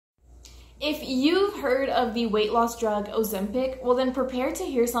If you've heard of the weight loss drug Ozempic, well then prepare to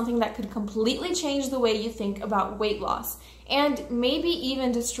hear something that could completely change the way you think about weight loss and maybe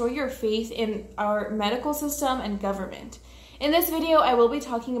even destroy your faith in our medical system and government. In this video, I will be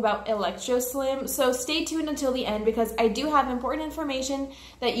talking about ElectroSlim, so stay tuned until the end because I do have important information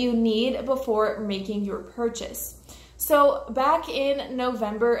that you need before making your purchase. So back in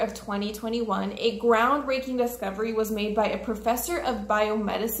November of 2021, a groundbreaking discovery was made by a professor of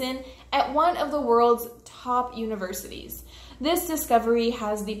biomedicine at one of the world's top universities. This discovery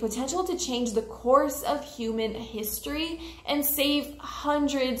has the potential to change the course of human history and save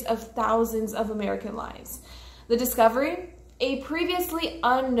hundreds of thousands of American lives. The discovery? A previously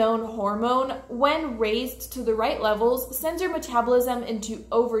unknown hormone, when raised to the right levels, sends your metabolism into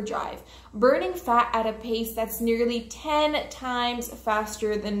overdrive, burning fat at a pace that's nearly 10 times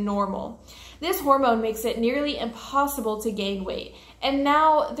faster than normal. This hormone makes it nearly impossible to gain weight, and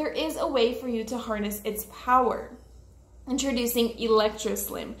now there is a way for you to harness its power. Introducing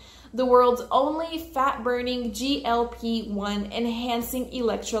ElectroSlim, the world's only fat-burning GLP-1 enhancing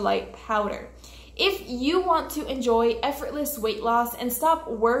electrolyte powder. If you want to enjoy effortless weight loss and stop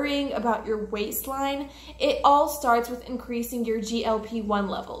worrying about your waistline, it all starts with increasing your GLP-1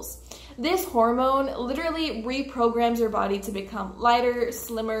 levels. This hormone literally reprograms your body to become lighter,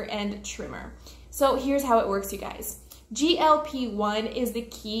 slimmer, and trimmer. So here's how it works, you guys. GLP-1 is the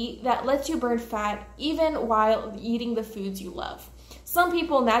key that lets you burn fat even while eating the foods you love. Some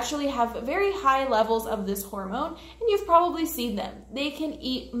people naturally have very high levels of this hormone, and you've probably seen them. They can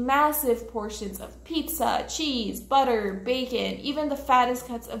eat massive portions of pizza, cheese, butter, bacon, even the fattest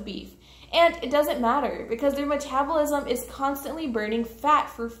cuts of beef. And it doesn't matter because their metabolism is constantly burning fat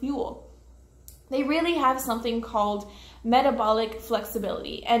for fuel. They really have something called metabolic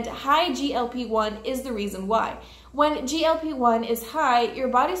flexibility, and high GLP-1 is the reason why. When GLP-1 is high, your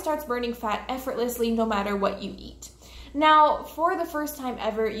body starts burning fat effortlessly no matter what you eat. Now, for the first time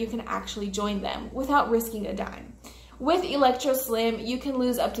ever, you can actually join them without risking a dime. With ElectroSlim, you can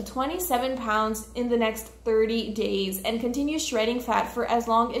lose up to 27 pounds in the next 30 days and continue shredding fat for as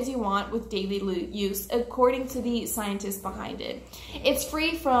long as you want with daily use, according to the scientists behind it. It's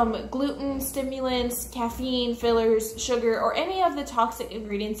free from gluten, stimulants, caffeine, fillers, sugar, or any of the toxic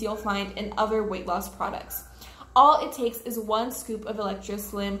ingredients you'll find in other weight loss products. All it takes is 1 scoop of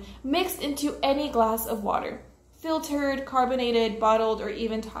ElectroSlim mixed into any glass of water. Filtered, carbonated, bottled, or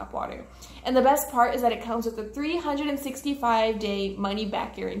even tap water. And the best part is that it comes with a 365-day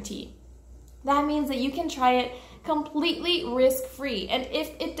money-back guarantee. That means that you can try it completely risk-free, and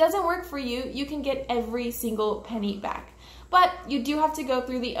if it doesn't work for you, you can get every single penny back. But you do have to go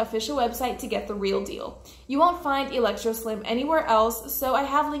through the official website to get the real deal. You won't find ElectroSlim anywhere else, so I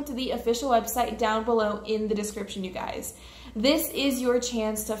have linked to the official website down below in the description, you guys. This is your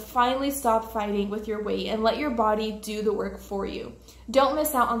chance to finally stop fighting with your weight and let your body do the work for you. Don't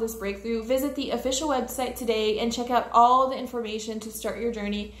miss out on this breakthrough. Visit the official website today and check out all the information to start your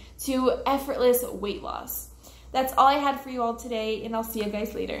journey to effortless weight loss. That's all I had for you all today, and I'll see you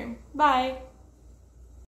guys later. Bye!